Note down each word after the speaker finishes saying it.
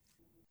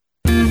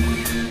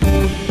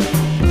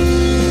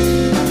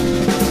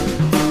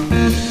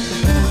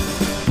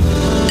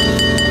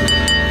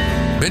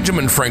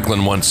Benjamin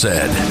Franklin once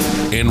said,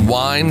 "In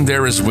wine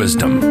there is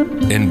wisdom,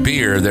 in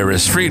beer there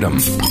is freedom,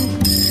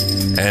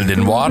 and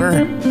in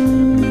water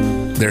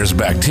there's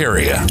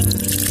bacteria."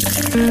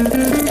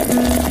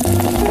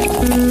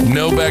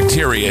 No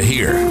bacteria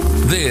here.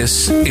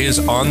 This is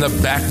On the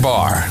Back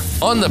Bar.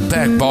 On the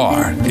Back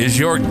Bar is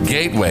your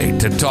gateway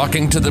to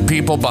talking to the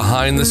people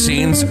behind the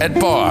scenes at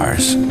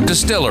bars,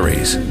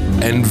 distilleries,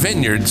 and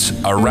vineyards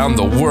around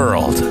the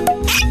world.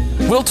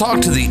 We'll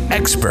talk to the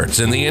experts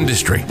in the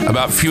industry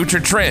about future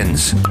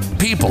trends,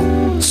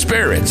 people,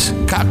 spirits,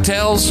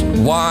 cocktails,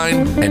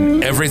 wine,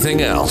 and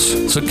everything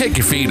else. So kick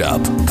your feet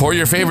up, pour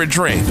your favorite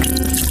drink,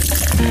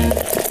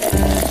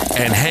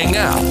 and hang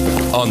out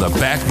on the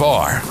Back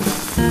Bar.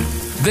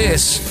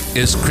 This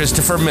is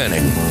Christopher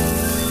Menning.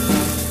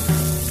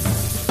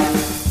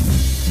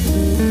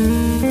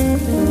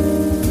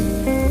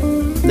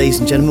 Ladies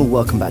and gentlemen,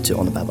 welcome back to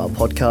On the Back Bar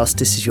podcast.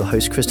 This is your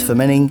host, Christopher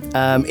Menning.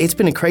 It's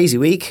been a crazy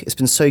week. It's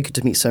been so good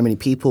to meet so many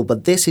people,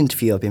 but this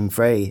interview I've been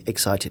very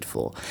excited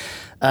for.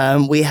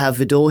 We have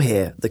Vidor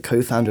here, the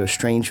co-founder of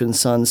Stranger &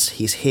 Sons.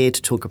 He's here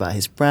to talk about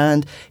his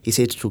brand. He's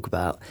here to talk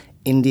about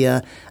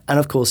India and,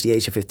 of course, the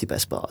Asia 50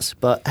 Best Bars.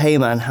 But hey,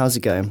 man, how's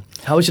it going?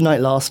 How was your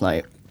night last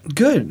night?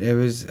 Good. It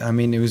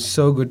was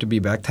so good to be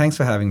back. Thanks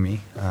for having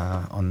me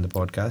on the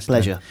podcast.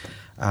 Pleasure.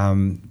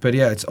 But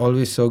yeah, it's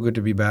always so good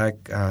to be back.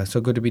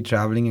 So good to be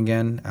traveling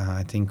again.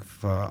 I think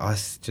for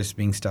us, just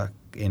being stuck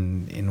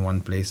in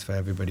one place for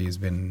everybody has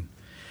been.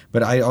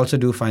 But I also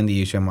do find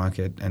the Asia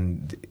market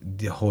and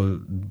the whole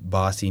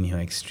bar scene here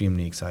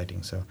extremely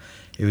exciting. So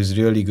it was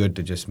really good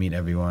to just meet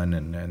everyone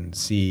and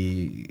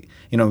see.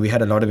 You know, we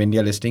had a lot of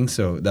India listings,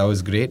 so that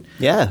was great.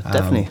 Yeah,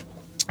 definitely.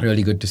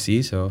 Really good to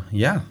see. So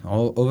yeah,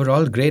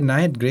 overall great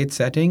night, great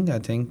setting. I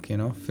think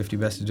 50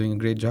 Best is doing a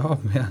great job.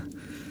 Yeah.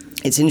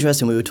 It's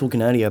interesting. We were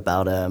talking earlier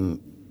about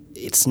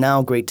it's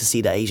now great to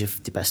see that Asia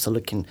 50 Best are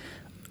looking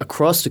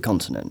across the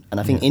continent. And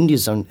I think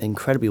India's done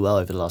incredibly well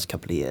over the last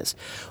couple of years.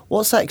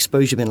 What's that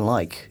exposure been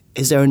like?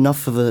 Is there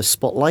enough of a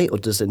spotlight or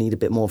does it need a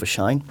bit more of a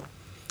shine?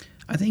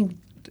 I think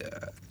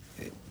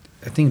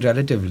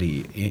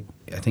relatively,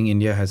 I think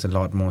India has a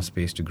lot more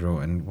space to grow.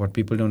 And what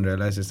people don't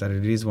realize is that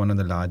it is one of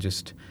the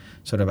largest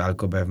sort of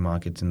alcobev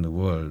markets in the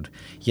world.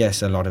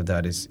 Yes, a lot of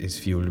that is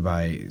fueled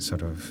by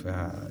sort of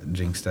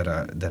drinks that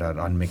are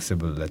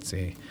unmixable, let's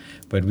say.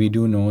 But we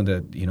do know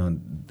that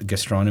the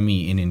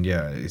gastronomy in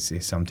India is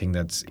something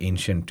that's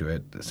ancient to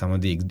it. Some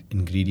of the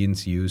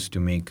ingredients used to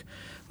make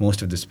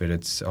most of the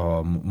spirits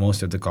or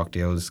most of the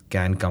cocktails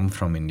can come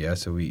from India.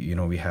 So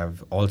we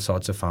have all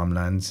sorts of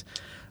farmlands,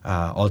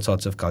 all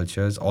sorts of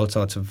cultures, all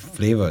sorts of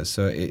flavors.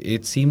 So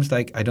it seems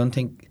like I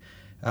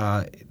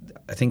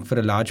think for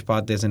a large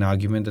part there's an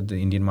argument that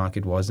the Indian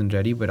market wasn't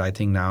ready, but I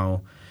think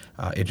now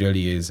it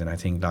really is, and I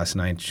think last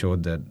night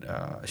showed that.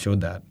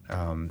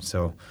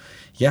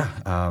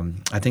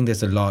 I think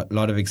there's a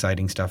lot of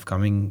exciting stuff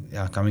coming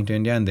to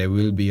India, and there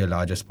will be a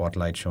larger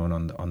spotlight shown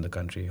on the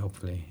country,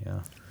 hopefully.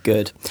 Yeah.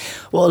 Good.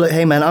 Well, look,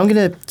 hey man, I'm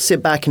going to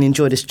sit back and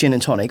enjoy this gin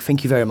and tonic.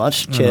 Thank you very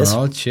much. Cheers.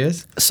 Oh,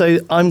 cheers. So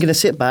I'm going to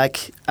sit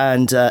back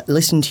and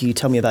listen to you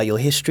tell me about your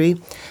history,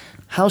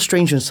 how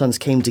Stranger & Sons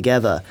came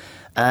together,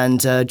 and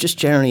just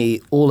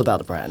generally all about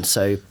the brand.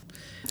 So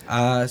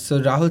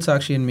Rahul,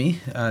 Sakshi and me,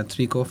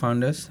 three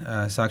co-founders.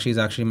 Sakshi is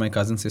actually my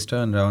cousin sister,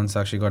 and Rahul and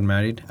Sakshi got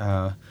married.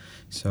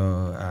 So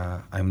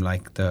I'm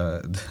like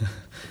the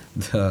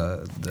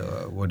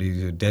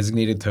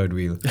designated third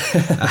wheel.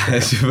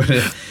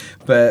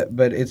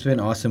 But it's been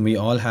awesome. We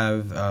all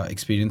have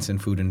experience in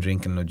food and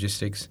drink and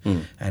logistics,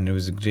 and it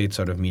was a great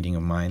sort of meeting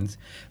of minds.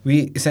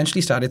 We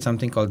essentially started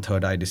something called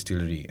Third Eye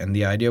Distillery, and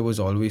the idea was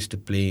always to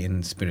play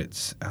in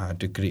spirits.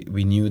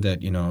 We knew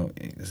that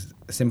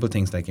simple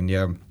things like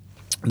India.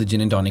 The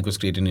gin and tonic was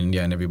created in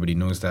India, and everybody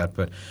knows that,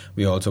 but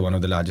we're also one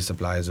of the largest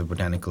suppliers of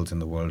botanicals in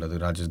the world, or the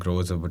largest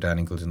growers of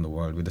botanicals in the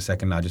world. We're the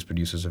second largest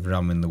producers of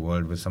rum in the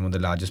world. We're some of the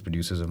largest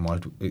producers of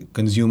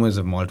consumers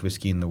of malt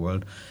whiskey in the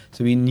world.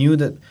 So we knew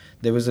that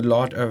there was a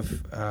lot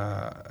of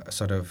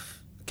sort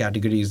of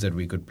categories that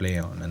we could play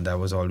on, and that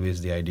was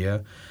always the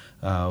idea.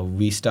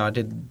 We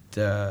started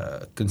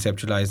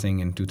conceptualizing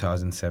in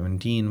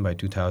 2017. By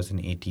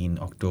 2018,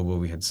 October,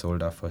 we had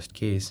sold our first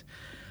case.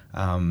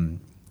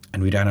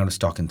 And we ran out of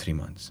stock in 3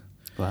 months.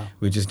 Wow.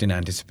 We just didn't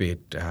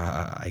anticipate,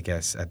 I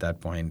guess, at that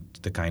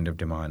point, the kind of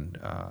demand.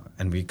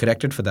 And we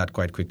corrected for that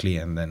quite quickly,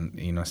 and then,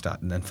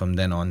 then from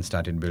then on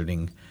started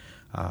building,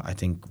 I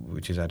think,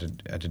 which is at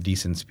a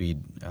decent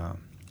speed.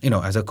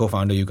 As a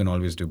co-founder, you can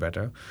always do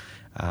better.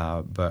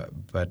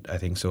 But I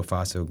think so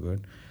far, so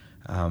good.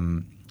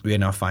 We are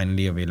now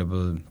finally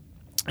available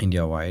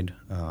India-wide,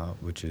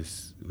 which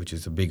is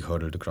a big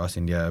hurdle to cross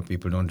India.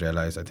 People don't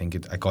realize. I think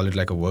I call it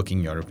like a working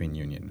European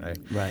Union, right?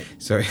 Right.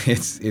 So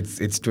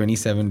it's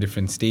 27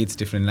 different states,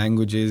 different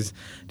languages,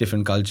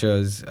 different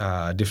cultures,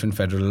 different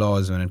federal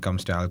laws when it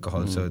comes to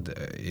alcohol. So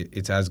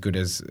it's as good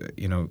as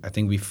I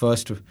think we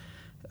first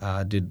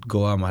did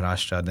Goa,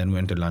 Maharashtra, then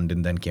went to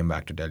London, then came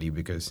back to Delhi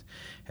because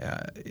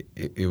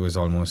it was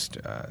almost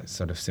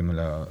sort of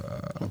similar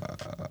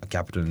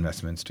capital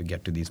investments to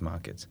get to these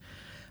markets.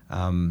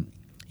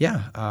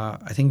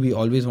 I think we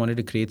always wanted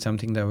to create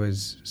something that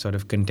was sort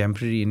of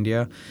contemporary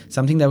India,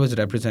 something that was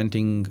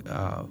representing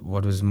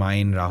what was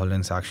mine, Rahul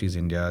and Sakshi's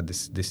India,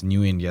 this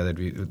new India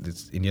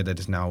this India that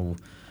is now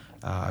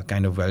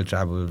kind of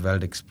well-traveled,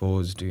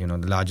 well-exposed. The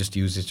largest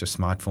usage of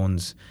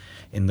smartphones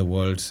in the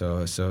world,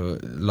 so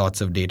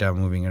lots of data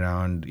moving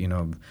around.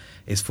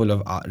 Is full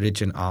of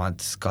rich in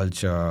arts,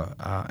 culture,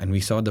 and we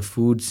saw the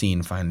food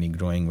scene finally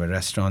growing, where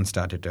restaurants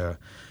started to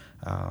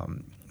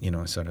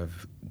sort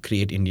of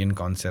create Indian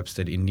concepts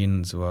that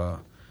Indians were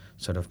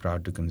sort of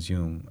proud to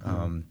consume.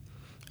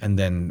 And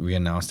then we are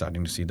now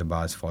starting to see the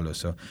bars follow.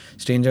 So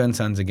Stranger and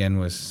Sons, again,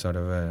 was sort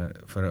of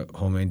for a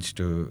homage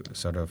to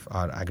sort of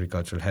our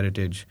agricultural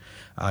heritage,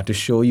 to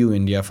show you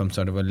India from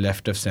sort of a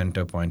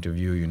left-of-center point of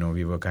view.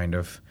 We were kind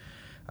of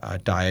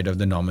tired of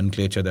the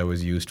nomenclature that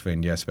was used for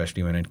India,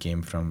 especially when it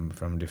came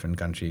from different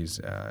countries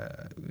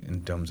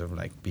in terms of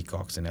like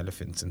peacocks and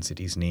elephants and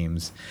cities'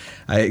 names.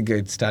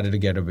 It started to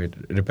get a bit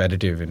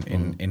repetitive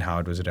in how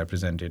it was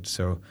represented.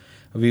 So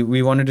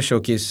we wanted to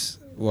showcase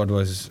what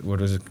was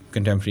a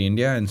contemporary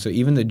India. And so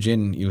even the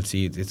gin, you'll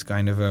see it's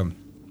kind of I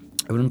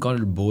wouldn't call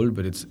it bold,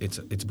 but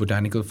it's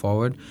botanical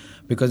forward,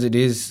 because it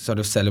is sort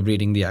of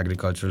celebrating the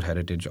agricultural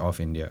heritage of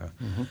India.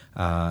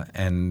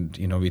 And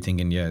we think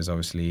India is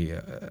obviously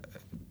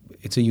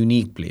it's a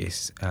unique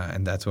place,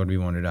 and that's what we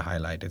wanted to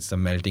highlight. It's the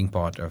melting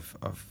pot of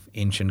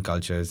ancient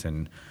cultures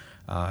and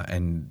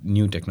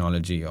new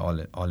technology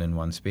all in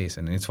one space.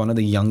 And it's one of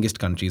the youngest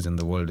countries in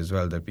the world as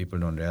well that people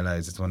don't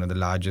realize. It's one of the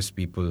largest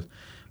people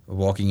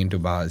walking into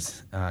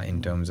bars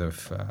in terms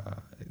of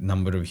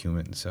number of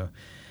humans. So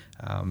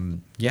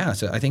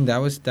so I think that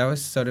was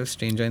sort of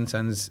Stranger and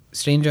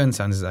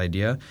Sons'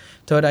 idea.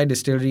 Third Eye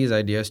Distillery's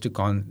idea is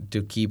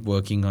to keep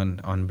working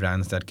on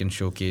brands that can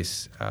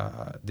showcase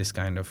this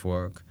kind of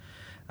work.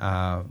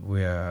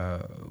 We are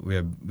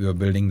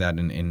building that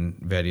in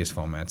various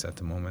formats at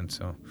the moment.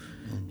 So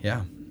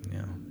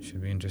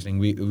should be interesting.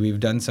 We've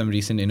done some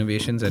recent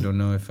innovations. I don't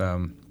know if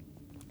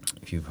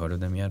you've heard of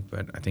them yet,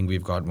 but I think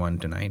we've got one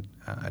tonight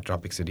at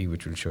Tropic City,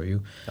 which we'll show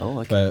you. Oh,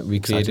 okay. But we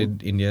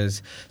created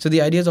India's... So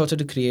the idea is also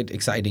to create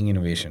exciting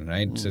innovation,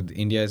 right? So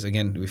India is,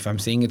 again, if I'm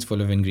saying it's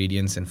full of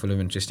ingredients and full of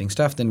interesting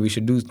stuff, then we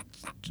should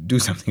do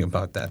something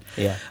about that.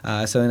 Yeah.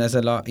 So and as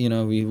a lot,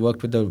 we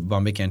worked with the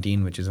Bombay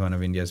Canteen, which is one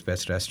of India's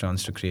best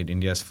restaurants, to create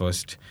India's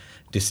first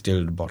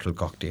distilled bottle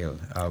cocktail,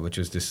 which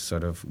was this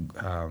sort of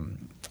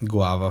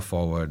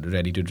guava-forward,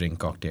 ready-to-drink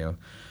cocktail.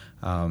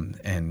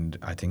 And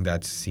I think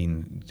that's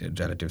seen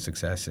relative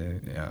success.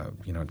 It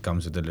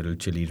comes with a little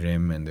chili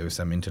rim, and there was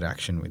some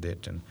interaction with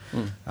it.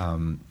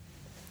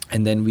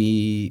 And then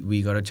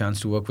we got a chance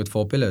to work with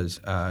Four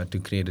Pillars to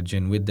create a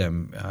gin with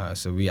them.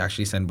 So we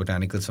actually sent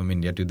botanicals from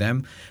India to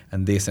them,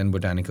 and they sent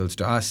botanicals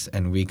to us,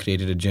 and we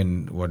created a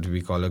gin, what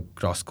we call a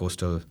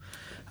cross-coastal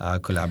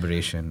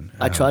collaboration.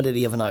 I tried it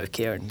the other night with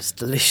Kieran. It's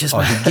delicious. Oh,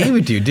 man. he gave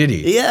it to you, did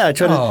he? Yeah, I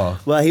tried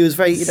it. Well, he was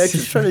very,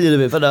 just trying a little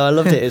bit, but no, I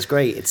loved it. It was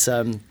great. It's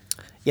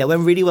it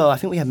went really well. I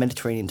think we had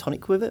Mediterranean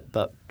tonic with it,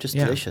 but just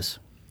delicious.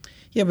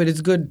 Yeah, but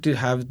it's good to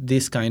have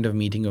this kind of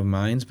meeting of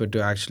minds, but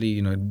to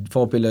actually,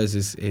 Four Pillars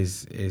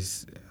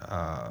is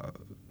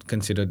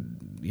considered,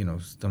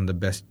 some of the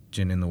best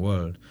gin in the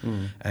world.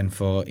 And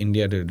for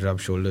India to rub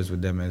shoulders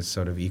with them as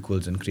sort of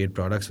equals and create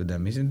products with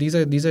them,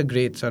 these are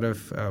great sort of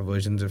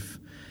versions of,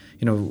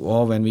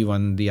 or when we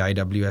won the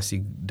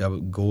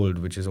IWSC Gold,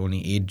 which is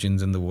only 8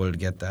 gins in the world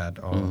get that,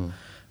 or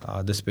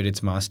the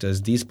Spirits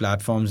Masters. These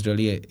platforms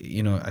really,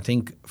 I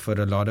think for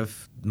a lot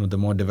of the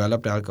more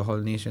developed alcohol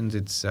nations,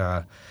 it's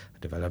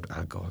developed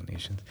alcohol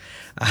nations.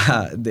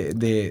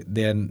 They've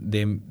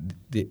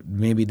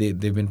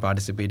been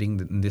participating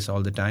in this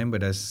all the time,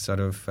 but as sort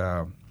of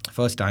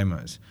first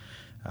timers,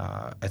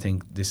 I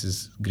think this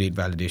is great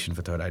validation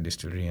for Third Eye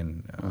Distillery,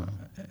 and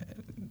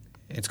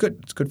it's good.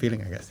 It's a good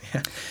feeling, I guess.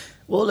 Yeah.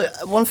 Well, look,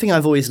 one thing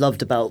I've always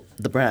loved about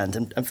the brand,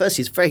 and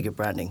firstly, it's very good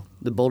branding.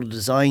 The bottle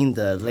design,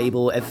 the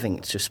label, everything,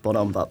 it's just spot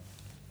on. But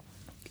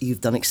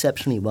you've done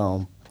exceptionally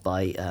well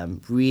by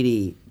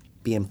really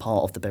being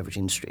part of the beverage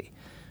industry.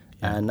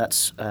 Yeah. And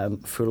that's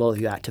for a lot of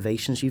your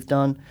activations you've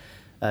done,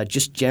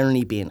 just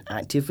generally being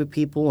active with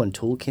people and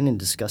talking and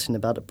discussing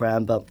about the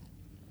brand. But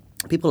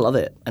people love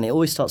it. And it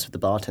always starts with the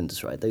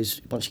bartenders, right?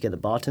 Once you get the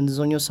bartenders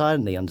on your side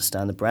and they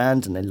understand the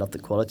brand and they love the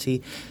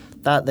quality,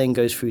 that then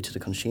goes through to the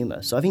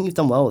consumer. So I think you've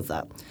done well with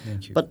that.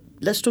 Thank you. But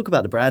let's talk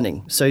about the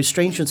branding. So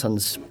Stranger &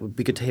 Sons, would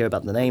be good to hear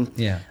about the name.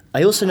 Yeah.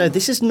 I also know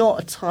this is not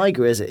a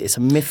tiger, is it? It's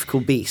a mythical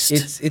beast.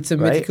 It's a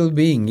right? mythical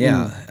being,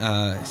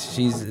 yeah.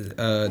 She's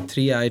a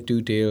 3-eyed,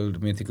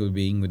 2-tailed mythical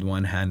being with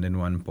one hand and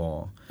one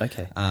paw.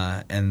 Okay.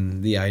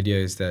 And the idea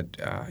is that,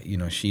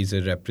 she's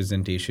a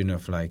representation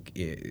of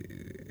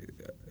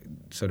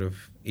sort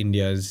of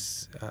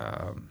India's...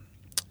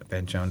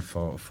 penchant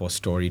for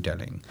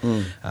storytelling.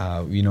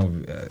 I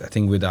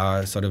think with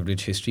our sort of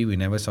rich history, we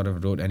never sort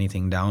of wrote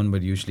anything down,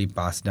 but usually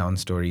passed down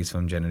stories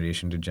from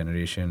generation to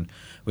generation,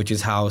 which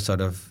is how sort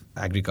of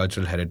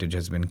agricultural heritage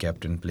has been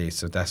kept in place.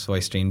 So that's why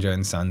Stranger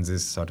and Sons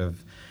is sort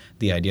of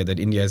the idea that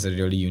India is a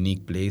really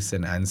unique place,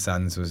 and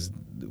Sons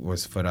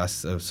was for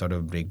us a sort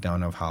of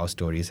breakdown of how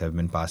stories have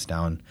been passed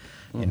down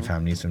in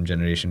families from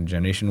generation to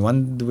generation.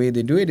 One, the way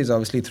they do it is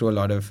obviously through a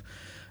lot of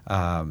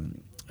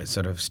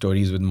sort of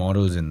stories with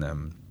morals in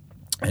them.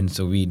 And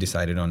so we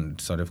decided on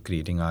sort of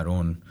creating our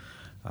own.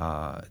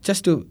 I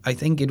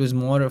think it was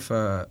more of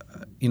a,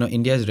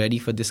 India is ready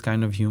for this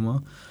kind of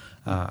humor.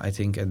 I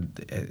think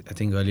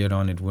earlier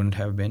on it wouldn't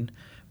have been.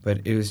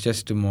 But it was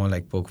just more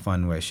like poke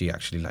fun, where she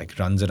actually like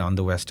runs around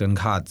the Western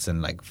Ghats and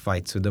like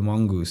fights with the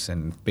mongoose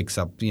and picks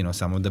up,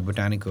 some of the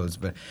botanicals.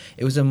 But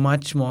it was a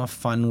much more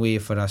fun way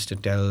for us to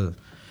tell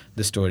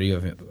the story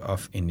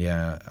of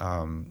India,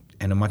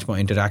 and a much more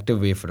interactive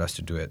way for us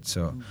to do it.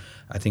 So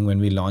I think when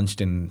we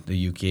launched in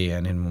the UK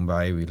and in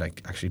Mumbai, we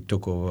like actually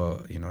took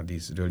over,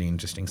 these really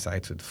interesting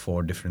sites with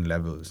 4 different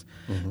levels.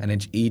 And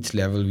at each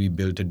level, we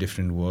built a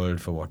different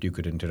world for what you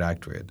could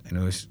interact with. And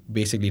it was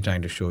basically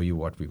trying to show you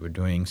what we were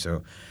doing.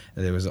 So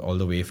there was all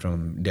the way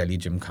from Delhi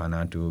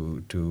Gymkhana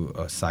to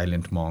a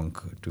silent monk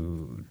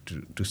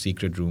to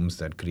secret rooms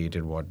that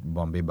created what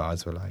Bombay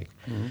bars were like.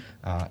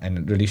 And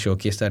it really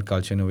showcased that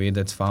culture in a way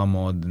that's far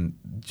more than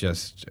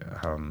just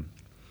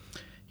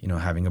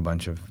having a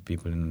bunch of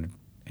people in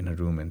a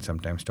room and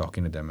sometimes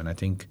talking to them. And I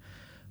think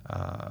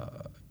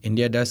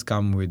India does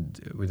come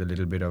with a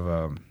little bit of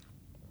a,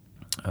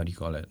 how do you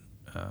call it,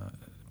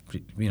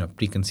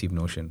 preconceived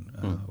notion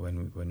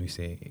when we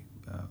say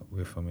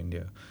we're from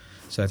India.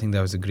 So I think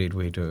that was a great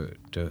way to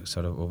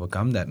sort of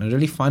overcome that, in a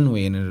really fun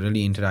way, in a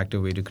really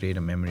interactive way to create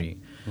a memory.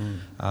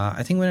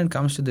 I think when it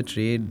comes to the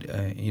trade,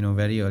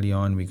 very early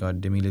on we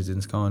got Demi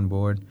Lizinska on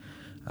board,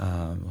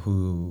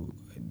 who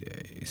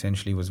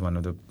essentially was one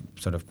of the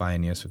sort of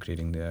pioneers for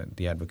creating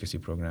the advocacy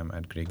program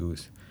at Grey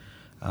Goose.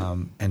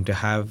 And to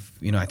have,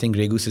 I think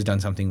Grey Goose has done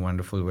something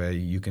wonderful where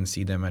you can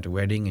see them at a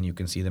wedding and you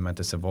can see them at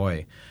the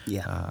Savoy.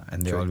 Yeah,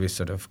 and they always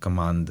sort of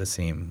command the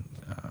same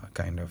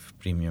kind of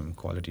premium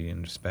quality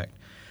and respect.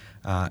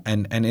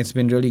 And it's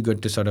been really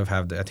good to sort of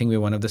have I think we're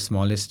one of the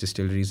smallest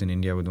distilleries in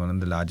India with one of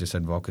the largest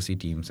advocacy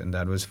teams. And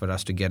that was for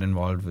us to get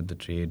involved with the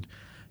trade,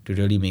 to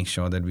really make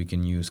sure that we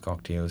can use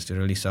cocktails, to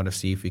really sort of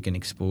see if we can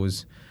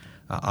expose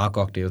our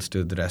cocktails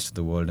to the rest of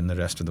the world and the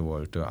rest of the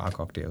world to our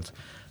cocktails.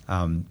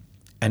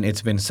 And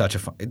it's been such a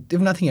fun, if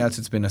nothing else,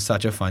 it's been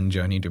such a fun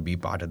journey to be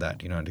part of that,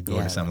 to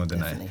go to some of the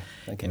night.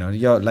 Okay.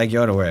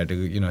 You're aware,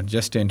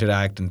 just to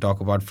interact and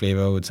talk about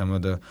flavor with some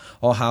of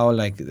or how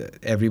like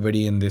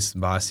everybody in this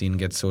bar scene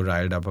gets so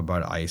riled up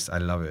about ice. I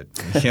love it.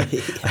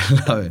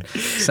 I love it.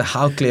 So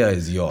how clear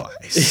is your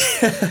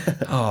ice?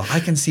 Oh, I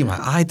can see my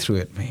eye through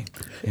it, mate.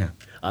 Yeah.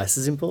 Ice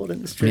is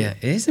important, it's true. Yeah,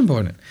 it is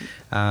important.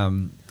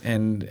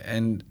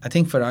 And I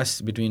think for us,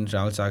 between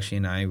Rahul Sakshi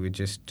and I, we're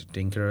just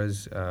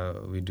tinkerers.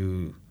 We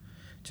do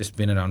just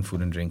been around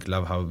food and drink,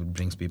 love how it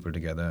brings people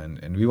together.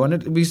 And we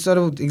want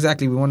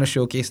to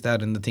showcase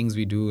that in the things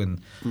we do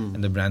and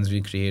the brands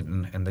we create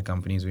and the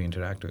companies we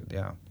interact with,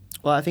 yeah.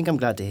 Well, I think I'm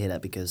glad to hear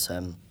that because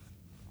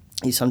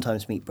you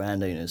sometimes meet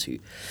brand owners who,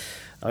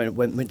 I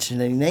won't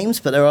mention any names,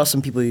 but there are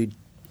some people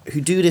who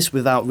do this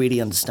without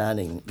really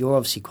understanding. You're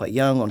obviously quite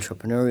young,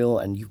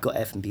 entrepreneurial, and you've got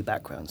F&B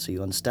background, so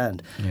you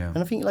understand. Yeah. And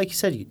I think, like you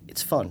said,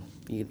 it's fun.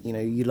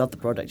 You love the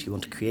product. You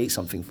want to create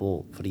something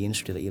for the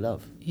industry that you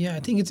love. Yeah,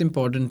 I think it's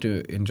important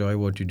to enjoy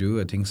what you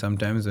do. I think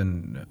sometimes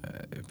when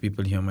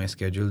people hear my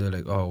schedule, they're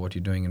like, "Oh, what are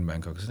you doing in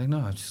Bangkok?" It's like, "No,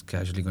 I'm just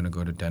casually going to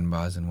go to 10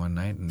 bars in one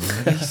night." And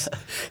they're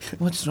like,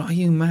 "What's wrong? Are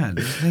you mad?"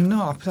 It's like,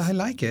 "No, I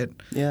like it."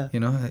 Yeah.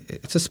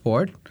 It's a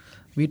sport.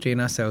 We train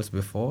ourselves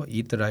before,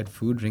 eat the right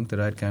food, drink the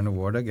right kind of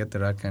water, get the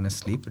right kind of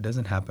sleep. It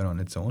doesn't happen on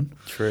its own.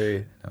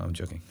 True. No, I'm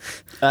joking.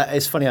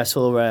 It's funny, I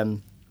saw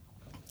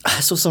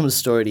some of the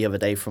story the other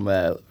day from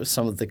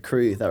some of the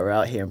crew that were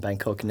out here in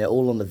Bangkok, and they're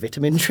all on the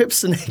vitamin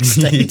trips the next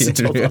day.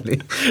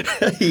 Really?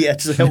 Yeah,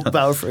 to help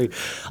power through.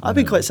 I've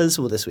been quite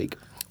sensible this week.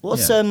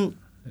 What's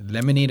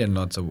lemonade and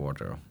lots of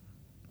water.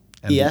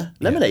 And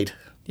lemonade.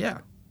 Yeah.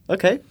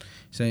 Okay.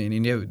 So in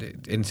India,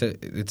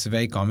 it's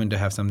very common to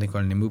have something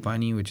called nimbu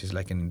pani, which is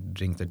like a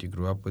drink that you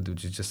grew up with,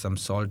 which is just some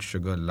salt,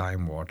 sugar,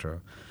 lime, water.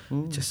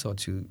 It just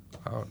sorts you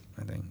out,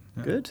 I think.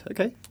 Yeah. Good.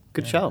 Okay.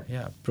 Good shout.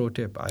 Yeah. Pro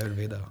tip,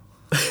 Ayurveda.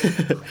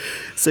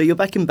 So you're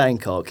back in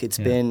Bangkok. It's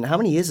been, how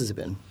many years has it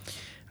been?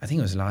 I think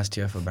it was last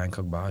year for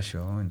Bangkok Bar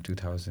Show in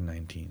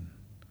 2019.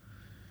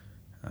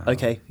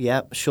 Okay.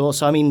 Yeah, sure.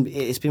 So, I mean,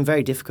 it's been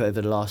very difficult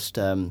over the last,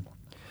 through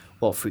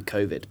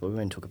COVID, but we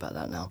won't talk about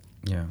that now.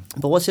 Yeah.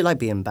 But what's it like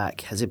being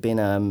back? Has there been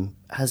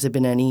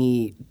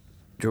any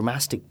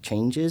dramatic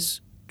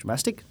changes?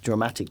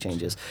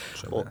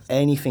 Or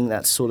anything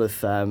that's sort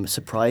of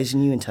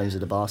surprising you in terms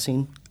of the bar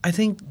scene? I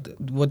think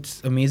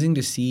what's amazing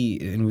to see,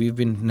 and we've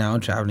been now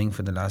traveling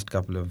for the last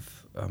couple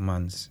of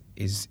months,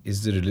 is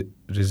the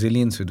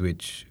resilience with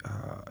which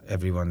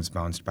everyone's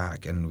bounced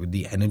back, and with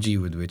the energy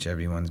with which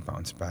everyone's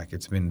bounced back.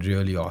 It's been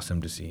really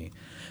awesome to see.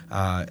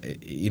 I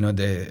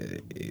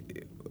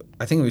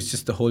think it was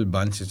just the whole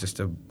bunch is just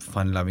a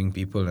fun-loving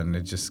people, and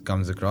it just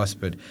comes across.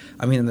 But,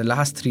 I mean, in the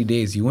last 3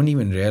 days, you won't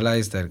even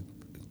realize that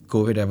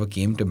COVID ever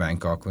came to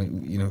Bangkok.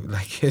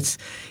 Like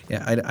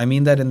I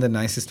mean that in the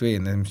nicest way,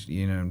 and then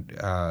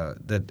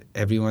that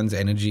everyone's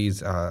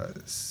energies are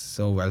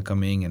so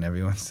welcoming, and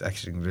everyone's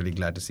actually really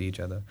glad to see each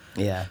other.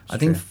 Yeah, I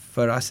think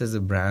for us as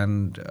a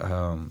brand,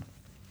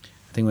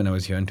 I think when I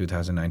was here in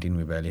 2019,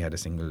 we barely had a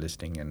single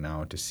listing, and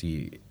now to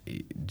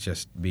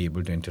just be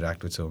able to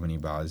interact with so many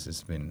bars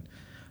has been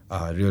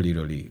really,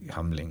 really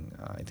humbling.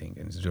 I think,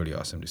 and it's really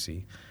awesome to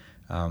see.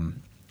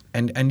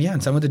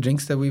 And some of the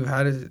drinks that we've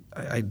had,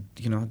 I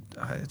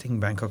think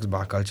Bangkok's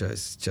bar culture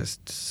is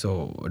just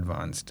so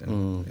advanced,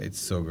 and it's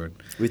so good.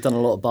 We've done a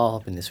lot of bar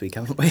hopping this week,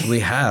 haven't we? We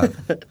have.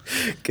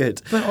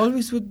 Good. But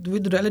always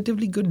with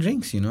relatively good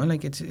drinks,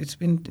 like it's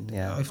been,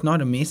 if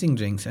not amazing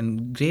drinks,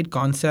 and great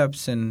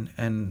concepts,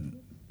 and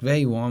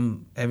very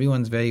warm.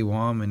 Everyone's very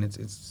warm, and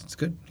it's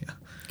good. Yeah.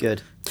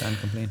 Good. Can't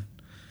complain.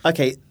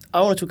 Okay. I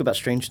want to talk about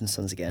Stranger &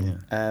 Sons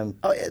again. Yeah.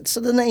 So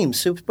the name.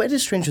 So where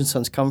does Stranger &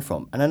 Sons come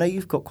from? And I know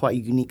you've got quite a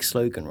unique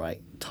slogan, right,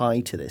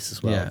 tied to this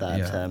as well,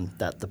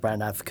 that the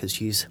brand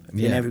advocates use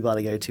in every bar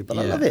they go to. But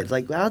I love it.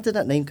 Like, how did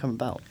that name come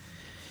about?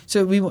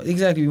 So we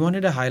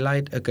wanted to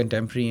highlight a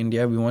contemporary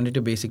India. We wanted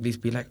to basically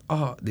be like,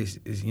 this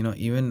is,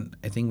 even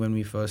I think when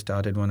we first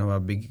started, one of our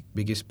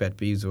biggest pet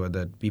peeves were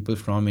that people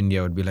from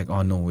India would be like,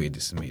 oh, no way,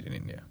 this is made in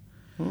India.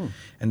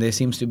 And there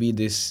seems to be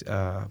this,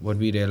 what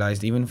we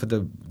realized, even for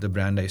the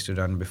brand I used to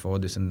run before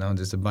this, and now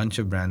there's a bunch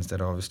of brands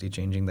that are obviously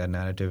changing that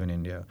narrative in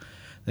India,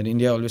 that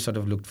India always sort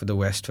of looked for the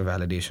West for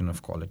validation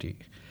of quality,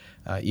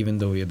 even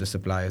though we are the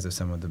suppliers of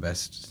some of the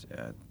best,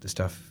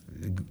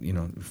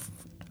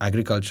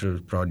 agricultural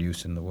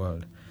produce in the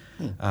world.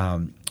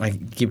 I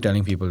keep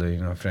telling people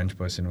that a French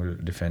person will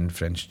defend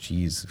French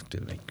cheese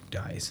till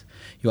dies.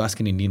 You ask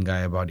an Indian guy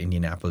about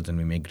Indian apples, and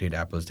we make great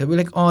apples, they'll be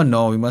like, oh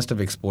no, we must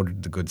have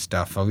exported the good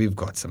stuff, or we've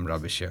got some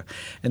rubbish here.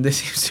 And there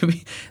seems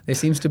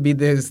to be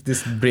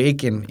this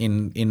break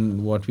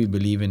in what we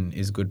believe in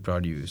is good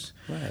produce.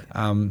 Right.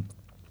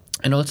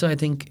 And also I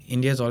think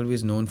India is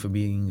always known for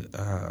being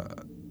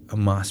a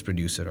mass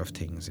producer of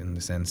things, in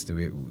the sense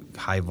that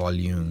high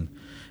volume,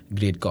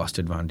 great cost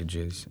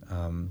advantages.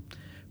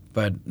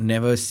 But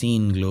never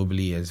seen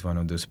globally as one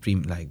of those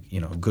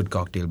good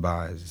cocktail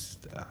bars.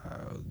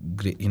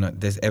 Great,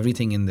 there's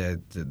everything in there.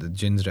 The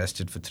gin's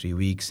rested for 3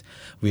 weeks.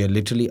 We are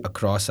literally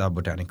across our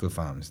botanical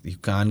farms. You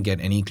can't get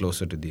any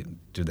closer to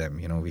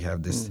them. We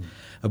have this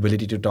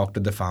ability to talk to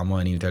the farmer,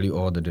 and he'll tell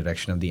you, the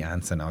direction of the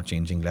ants are now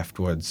changing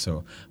leftwards.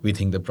 So we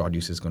think the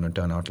produce is going to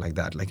turn out like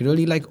that.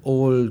 Really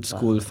old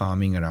school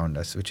farming around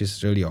us, which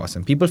is really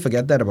awesome. People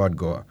forget that about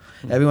Goa.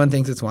 Everyone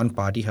thinks it's one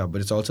party hub,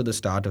 but it's also the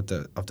start of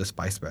the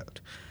spice belt.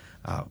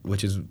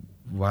 Which is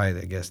why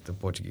I guess the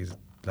Portuguese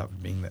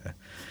loved being there.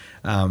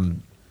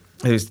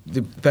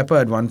 The pepper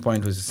at one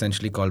point was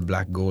essentially called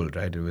black gold,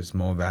 right? It was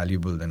more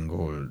valuable than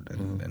gold,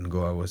 and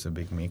Goa was a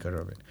big maker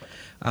of it.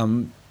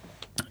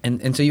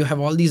 And so you have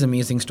all these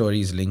amazing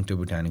stories linked to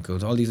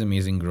botanicals, all these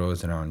amazing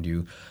growers around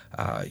you.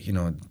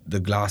 The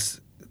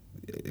glass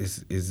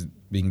is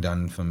being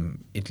done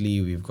from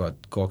Italy. We've got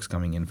corks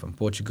coming in from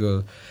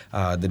Portugal.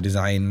 The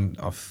design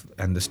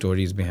and the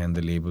stories behind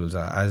the labels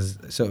are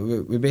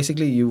we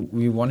basically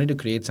we wanted to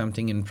create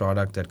something in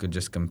product that could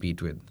just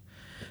compete with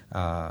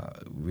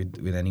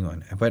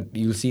anyone. But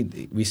you'll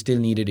see we still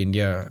needed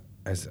India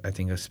as, I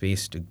think, a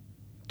space to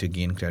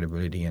gain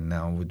credibility, and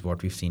now with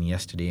what we've seen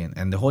yesterday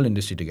and the whole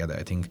industry together,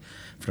 I think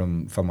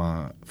from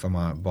our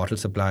bottle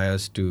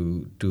suppliers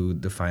to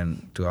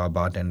our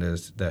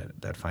bartenders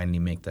that finally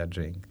make that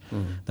drink,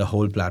 the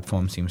whole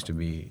platform seems to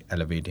be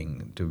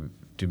elevating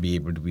to be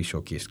able to be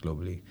showcased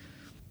globally.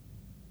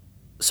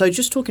 So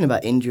just talking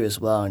about India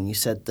as well, and you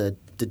said the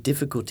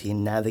difficulty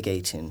in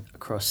navigating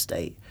across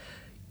state.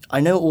 I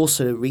know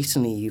also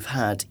recently you've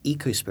had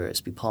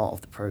EcoSpirits be part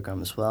of the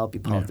program as well, be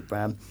part of the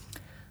brand.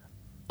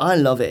 I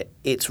love it.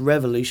 It's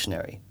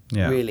revolutionary,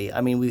 really.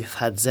 I mean, we've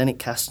had Zenit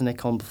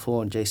Kastanek on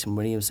before and Jason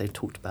Williams. They've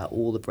talked about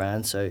all the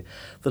brands. So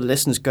for the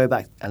listeners, go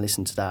back and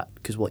listen to that,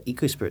 because what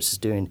EcoSpirits is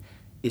doing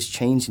is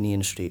changing the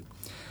industry.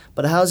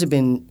 But how has it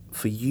been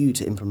for you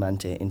to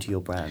implement it into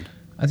your brand?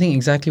 I think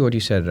exactly what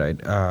you said, right?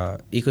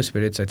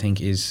 EcoSpirits, I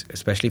think, is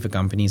especially for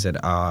companies that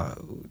are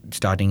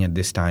starting at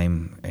this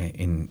time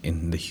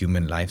in the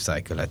human life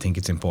cycle. I think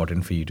it's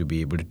important for you to be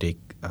able to take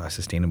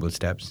sustainable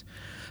steps.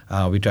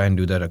 We try and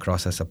do that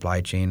across our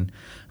supply chain,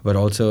 but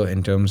also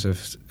in terms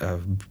of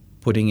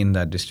putting in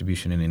that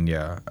distribution in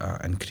India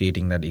and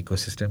creating that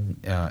ecosystem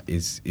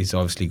is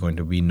obviously going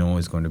to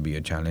be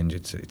a challenge.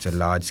 It's a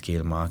large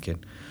scale market.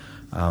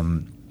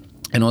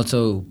 And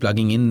also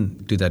plugging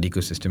into that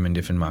ecosystem in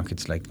different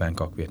markets like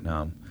Bangkok,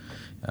 Vietnam,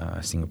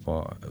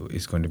 Singapore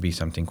is going to be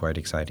something quite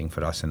exciting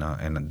for us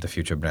and the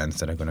future brands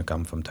that are going to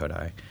come from Third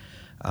Eye.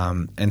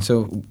 And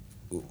so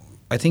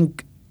I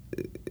think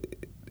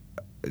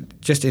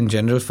just in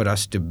general for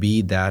us to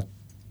be that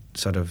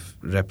sort of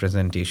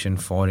representation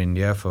for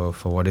India for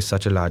what is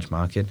such a large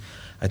market,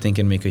 I think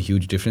can make a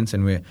huge difference,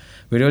 and we're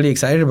really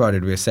excited about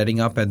it. We're setting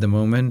up at the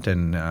moment,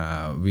 and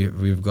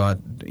we've got,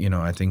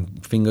 I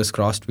think fingers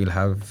crossed we'll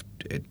have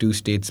 2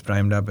 states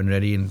primed up and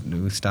ready,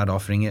 and we'll start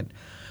offering it.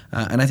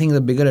 And I think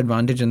the bigger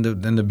advantage and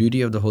the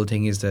beauty of the whole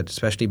thing is that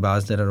especially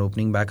bars that are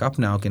opening back up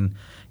now can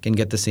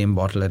get the same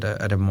bottle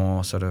at a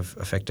more sort of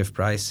effective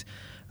price.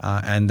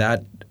 And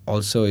that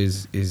also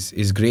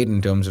is great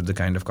in terms of the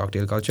kind of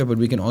cocktail culture. But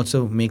we can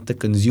also make the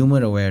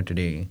consumer aware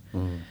today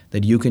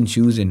that you can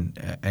choose an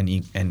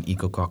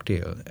eco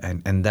cocktail.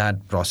 And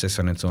that process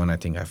on its own, I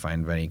think I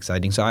find very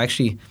exciting. So I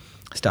actually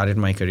started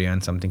my career in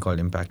something called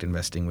impact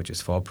investing, which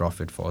is for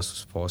profit for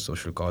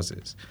social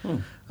causes.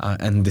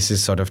 And this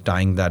is sort of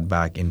tying that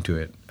back into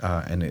it.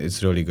 And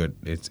it's really good.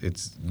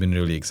 It's been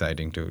really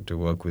exciting to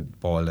work with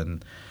Paul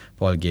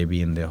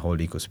Gaby and their whole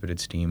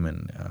EcoSpirits team.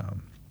 And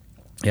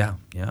yeah,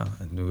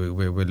 and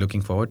we're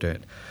looking forward to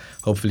it.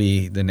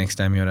 Hopefully, the next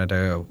time you're at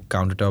a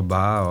countertop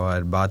bar or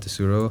at Bar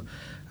Tesoro,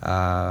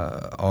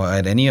 or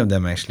at any of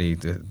them actually.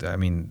 I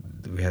mean,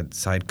 we had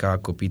Sidecar,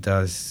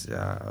 Copitas,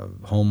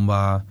 Home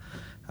Bar,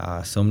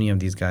 so many of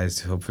these guys.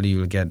 Hopefully,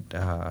 you'll get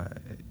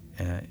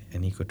an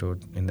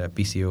EcoTote in the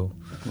PCO.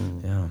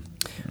 Yeah.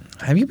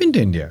 Have you been to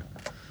India?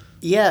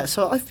 Yeah,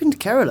 so I've been to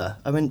Kerala.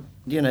 I mean,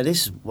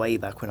 this is way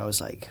back when I was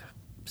like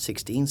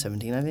 16,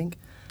 17, I think.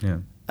 Yeah.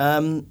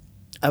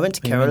 I went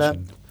to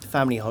Kerala,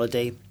 family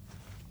holiday,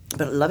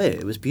 but I love it.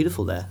 It was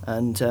beautiful there,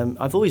 and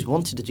I've always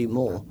wanted to do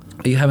more.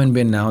 You haven't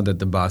been now that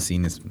the bar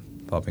scene is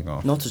popping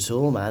off? Not at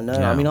all, man. No,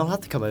 Yeah. I mean, I'll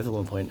have to come over at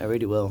one point. I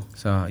really will.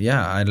 So,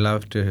 yeah, I'd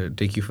love to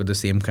take you for the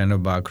same kind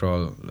of bar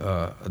crawl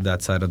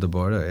that side of the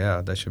border.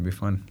 Yeah, that should be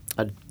fun.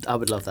 I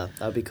would love that.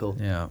 That would be cool.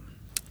 Yeah.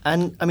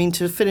 And, I mean,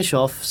 to finish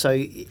off, so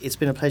it's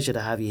been a pleasure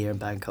to have you here in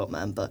Bangkok,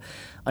 man, but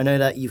I know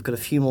that you've got a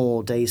few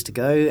more days to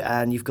go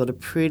and you've got a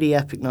pretty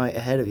epic night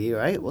ahead of you,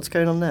 right? What's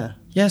going on there?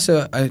 Yeah,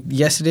 so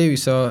yesterday we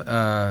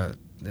saw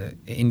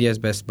India's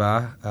best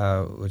bar,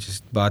 which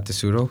is Bar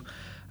Tesoro.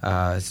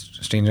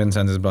 Stranger and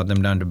Sons has brought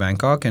them down to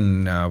Bangkok,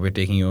 and we're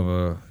taking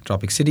over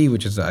Tropic City,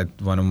 which is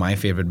one of my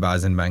favorite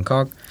bars in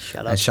Bangkok.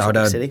 Shout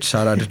out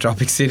to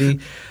Tropic City.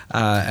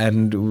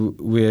 And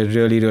we're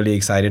really, really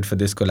excited for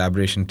this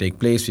collaboration to take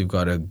place. We've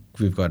got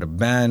a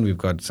band, we've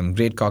got some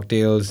great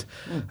cocktails.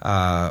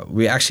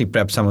 We actually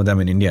prepped some of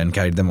them in India and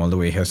carried them all the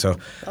way here. So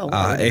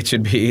it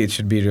should be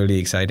really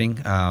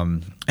exciting.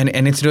 And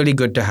it's really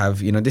good to have,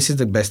 this is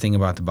the best thing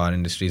about the bar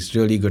industry. It's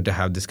really good to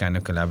have this kind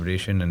of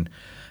collaboration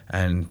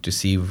and to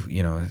see,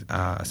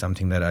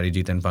 something that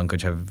Arijit and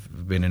Pankaj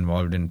have been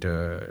involved in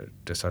to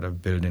sort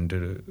of build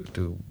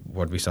into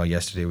what we saw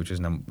yesterday, which is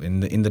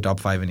in the top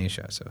 5 in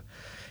Asia. So,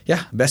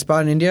 yeah, best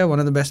bar in India, one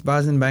of the best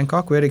bars in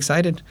Bangkok. We're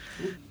excited.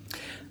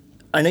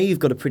 I know you've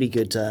got a pretty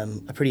good,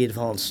 a pretty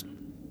advanced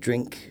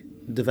drink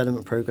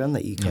development program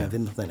that you kind of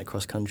implement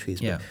across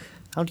countries. Yeah.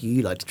 But how do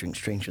you like to drink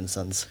Stranger and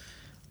Sons?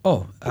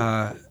 Oh,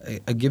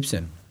 a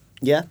Gibson.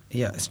 Yeah?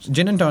 Yeah,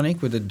 gin and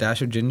tonic with a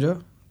dash of ginger.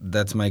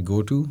 That's my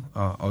go-to,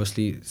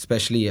 obviously,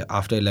 especially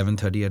after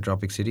 11:30 at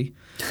Tropic City.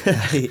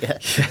 Yeah.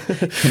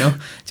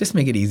 Just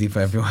make it easy for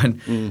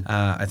everyone.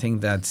 I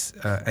think that's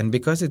and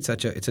because it's a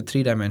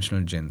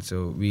 3-dimensional gin,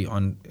 so we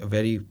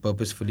very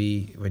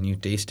purposefully, when you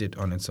taste it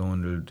on its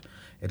own,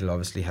 it'll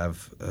obviously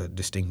have a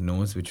distinct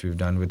nose, which we've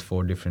done with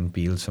 4 different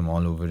peels from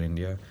all over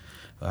India.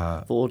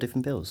 4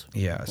 different bills?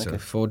 Yeah, so Okay.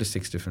 4 to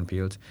 6 different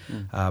peels.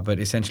 But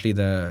essentially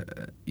our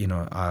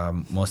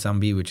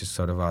Mosambi, which is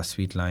sort of our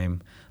sweet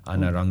lime, our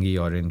Narangi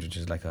orange, which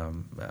is like a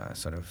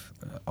sort of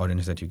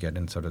orange that you get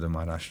in sort of the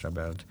Maharashtra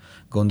belt.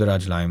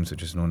 Gondaraj limes,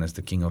 which is known as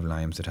the king of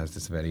limes. It has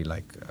this very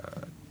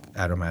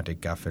aromatic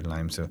kaffir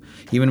lime. So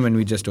even when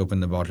we just open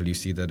the bottle, you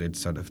see that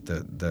it's sort of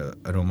the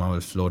aroma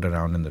will float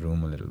around in the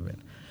room a little bit.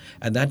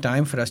 At that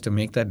time, for us to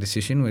make that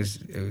decision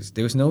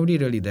there was nobody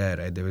really there.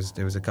 Right? There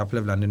was a couple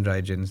of London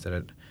Dry gins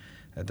that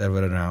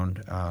were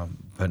around,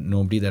 but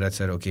nobody that had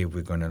said, okay,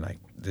 we're going to like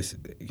this.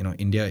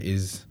 India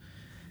is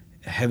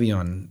heavy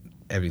on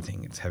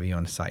everything. It's heavy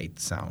on sight,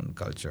 sound,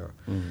 culture,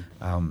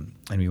 and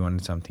we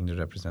wanted something to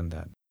represent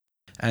that.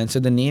 And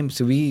so the name,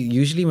 we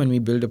usually when we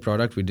build a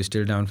product, we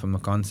distill down from a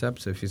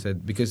concept. So if you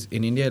said, because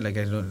in India, like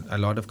I know a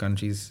lot of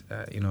countries,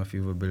 if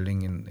you were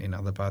building in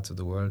other parts of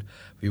the world,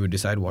 we would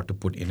decide what to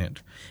put in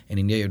it. In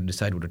India, you would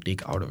decide what to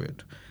take out of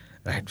it,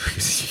 right?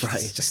 Because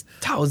it's just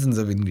thousands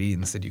of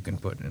ingredients that you can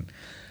put in.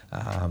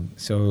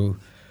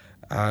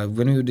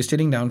 When we were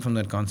distilling down from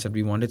that concept,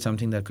 we wanted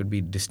something that could be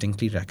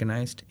distinctly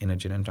recognized in a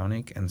gin and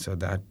tonic, and so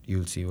that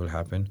you'll see will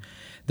happen.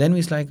 Then we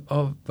was like,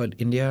 but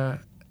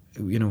India,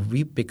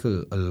 we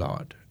pickle a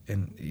lot.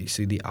 And you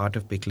see, the art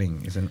of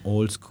pickling is an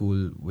old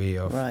school way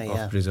of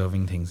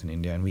preserving things in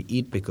India. And we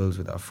eat pickles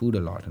with our food a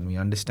lot, and we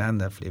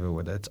understand that flavor,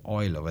 whether it's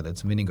oil or whether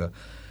it's vinegar.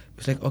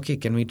 It's like, okay,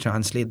 can we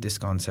translate this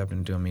concept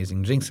into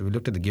amazing drinks? So we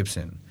looked at the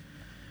Gibson,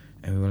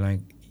 and we were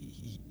like,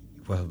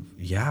 well,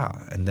 yeah.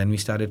 And then we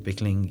started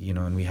pickling,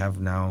 and we have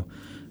now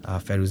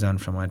Feruzan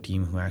from our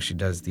team who actually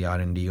does the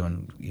R&D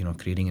on,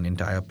 creating an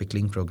entire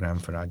pickling program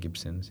for our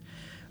Gibsons.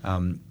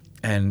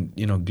 And,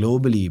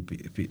 globally,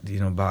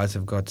 bars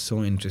have got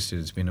so interested.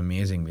 It's been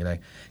amazing. We're like,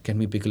 can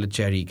we pickle a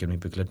cherry? Can we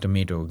pickle a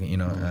tomato?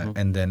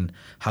 And then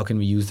how can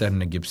we use that in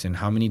a Gibson?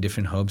 How many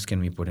different herbs can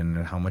we put in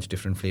it? How much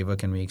different flavor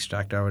can we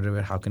extract out of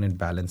it? How can it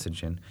balance a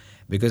gin?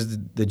 Because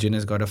the gin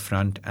has got a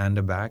front and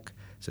a back,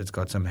 So it's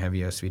got some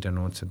heavier, sweeter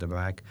notes at the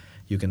back.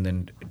 You can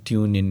then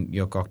tune in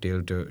your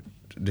cocktail to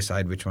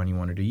decide which one you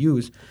wanted to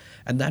use.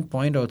 At that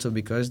point also,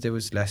 because there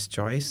was less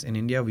choice in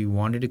India, we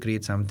wanted to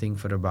create something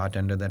for a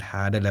bartender that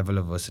had a level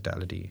of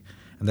versatility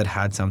and that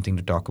had something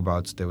to talk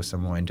about, so there was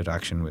some more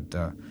interaction with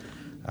the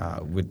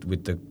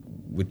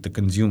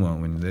consumer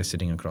when they're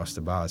sitting across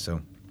the bar.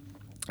 So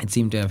it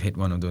seemed to have hit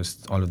all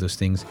of those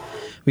things.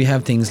 We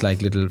have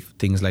little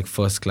things like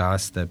first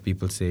class that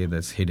people say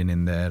that's hidden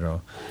in there,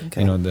 or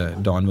the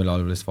dawn will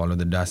always follow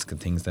the dusk,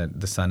 things that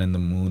the sun and the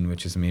moon,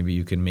 which is maybe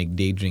you can make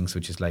day drinks,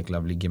 which is like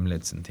lovely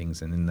gimlets and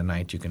things, and in the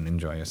night you can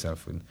enjoy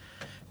yourself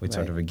with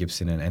sort of a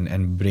Gibson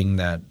and bring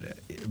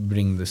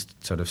this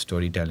sort of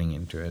storytelling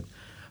into it,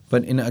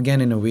 but in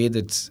a way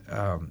that's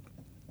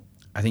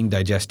I think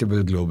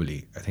digestible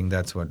globally. I think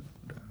that's what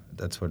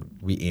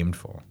we aimed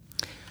for.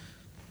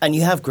 And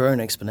you have grown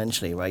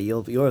exponentially, right?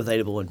 You're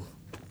available in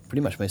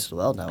pretty much most of the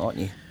world now, aren't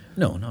you?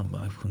 No,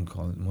 I wouldn't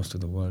call it most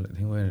of the world. I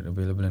think we're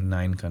available in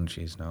 9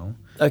 countries now.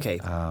 Okay.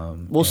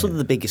 Sort of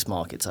the biggest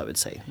markets, I would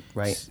say,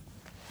 right?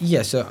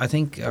 Yeah, so I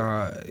think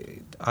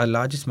our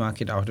largest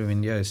market out of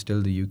India is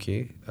still the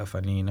UK,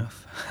 funnily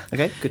enough.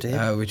 Okay, good to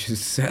hear. Which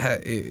is,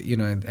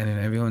 and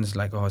everyone's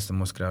like, oh, it's the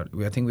most crowded.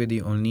 I think we're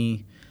the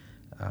only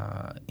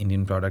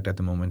Indian product at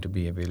the moment to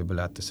be available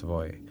at the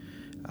Savoy.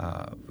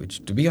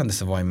 Which to be on the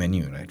Savoy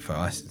menu, right, for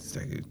us,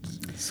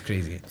 it's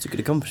crazy. It's a good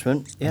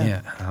accomplishment,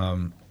 yeah.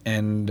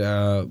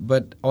 Yeah,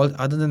 but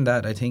other than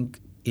that, I think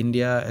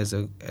India as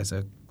a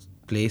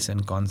place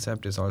and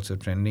concept is also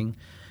trending,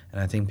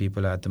 and I think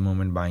people are at the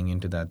moment buying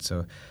into that.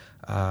 So,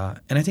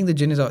 and I think the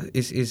gin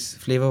is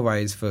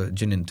flavor-wise for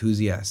gin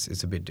enthusiasts,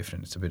 it's a bit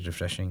different. It's a bit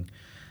refreshing.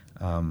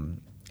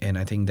 And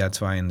I think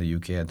that's why in the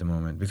UK at the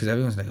moment, because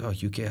everyone's like, oh,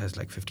 UK has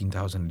like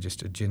 15,000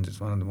 registered gins.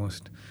 It's one of the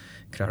most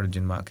crowded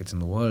gin markets in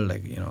the world.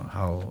 Like,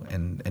 how,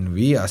 and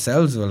we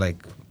ourselves were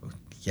like,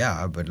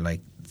 yeah, but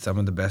like some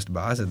of the best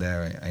bars are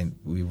there.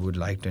 We would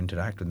like to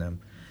interact with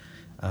them.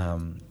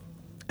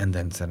 And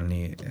then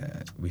suddenly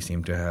we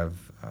seem to have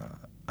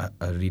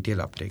a retail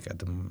uptake at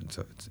the moment.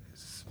 So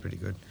it's pretty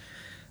good.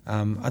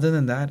 Other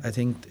than that, I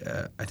think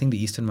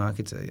the Eastern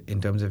markets,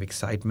 in terms of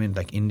excitement,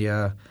 like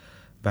India,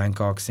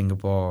 Bangkok,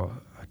 Singapore,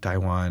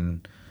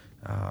 Taiwan,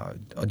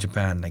 or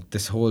Japan, like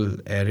this whole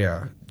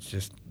area,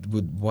 just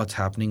with what's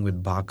happening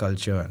with bar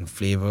culture and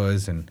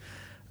flavors and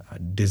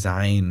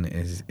design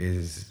is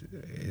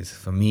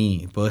for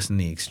me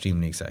personally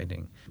extremely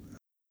exciting.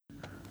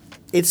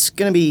 It's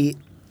going to be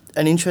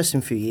an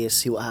interesting few years to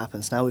see what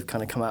happens. Now we've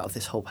kind of come out of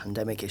this whole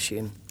pandemic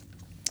issue,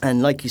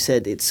 and like you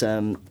said, it's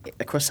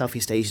across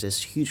Southeast Asia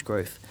there's huge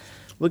growth.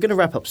 We're going to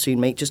wrap up soon,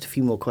 mate. Just a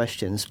few more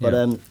questions. But,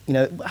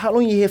 how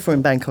long are you here for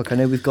in Bangkok? I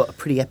know we've got a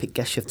pretty epic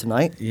guest shift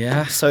tonight.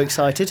 Yeah. So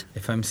excited.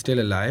 If I'm still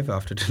alive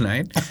after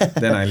tonight,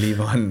 then I leave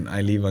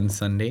on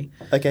Sunday.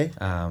 Okay.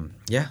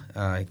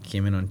 I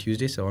came in on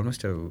Tuesday, so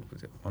almost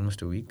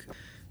a week.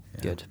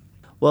 Yeah. Good.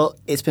 Well,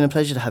 it's been a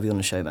pleasure to have you on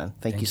the show, man.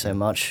 Thank you so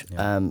much.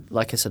 Yeah.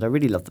 Like I said, I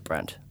really love the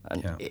brand.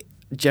 And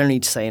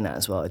generally saying that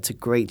as well, it's a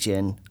great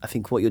gin. I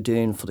think what you're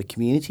doing for the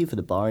community, for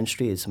the bar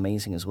industry, is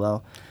amazing as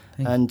well.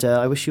 And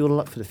I wish you all the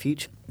luck for the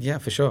future. Yeah,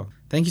 for sure.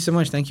 Thank you so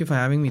much. Thank you for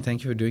having me.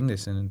 Thank you for doing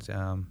this. And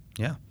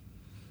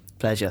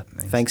Pleasure.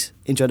 Thanks.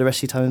 Enjoy the rest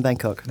of your time in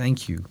Bangkok.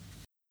 Thank you.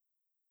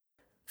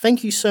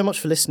 Thank you so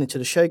much for listening to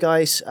the show,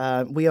 guys.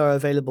 We are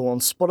available on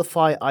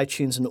Spotify,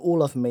 iTunes, and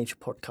all other major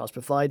podcast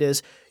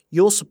providers.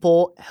 Your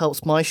support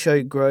helps my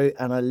show grow,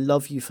 and I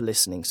love you for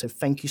listening. So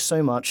thank you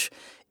so much.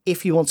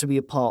 If you want to be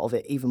a part of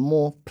it even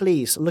more,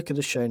 please look at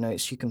the show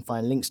notes. You can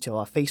find links to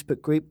our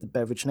Facebook group, The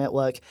Beverage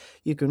Network.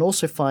 You can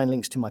also find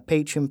links to my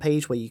Patreon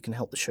page where you can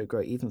help the show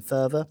grow even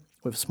further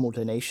with small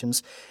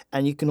donations.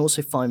 And you can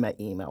also find my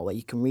email where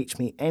you can reach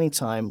me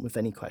anytime with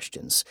any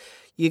questions.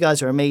 You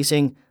guys are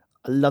amazing.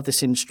 I love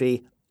this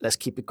industry. Let's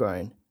keep it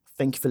growing.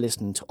 Thank you for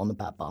listening to On the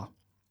Bat Bar.